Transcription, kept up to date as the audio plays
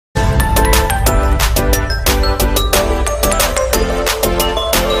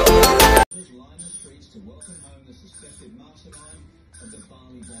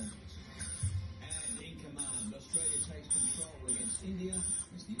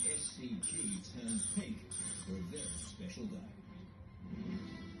BCG turned pink for a very special day.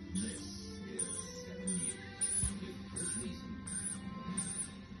 This is 7 News with Chris Leeson.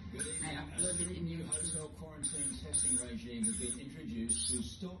 Good evening. A new hotel quarantine testing regime has been introduced to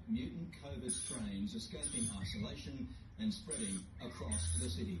stop mutant COVID strains escaping isolation and spreading across the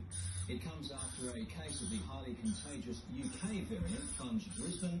city. It comes after a case of the highly contagious UK variant plunged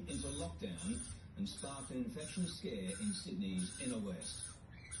Brisbane into lockdown and sparked an infection scare in Sydney's inner west.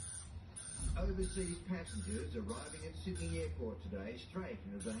 Overseas passengers arriving at Sydney Airport today straight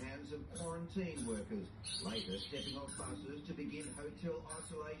into the hands of quarantine workers, later stepping off buses to begin hotel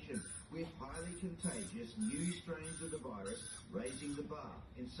isolation with highly contagious new strains of the virus raising the bar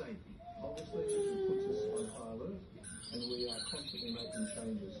in safety. Obviously, this puts us on high alert, and we are constantly making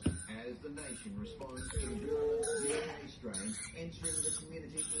changes. As the nation responds to the virulent UK strain entering the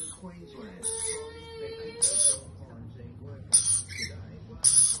community in Queensland.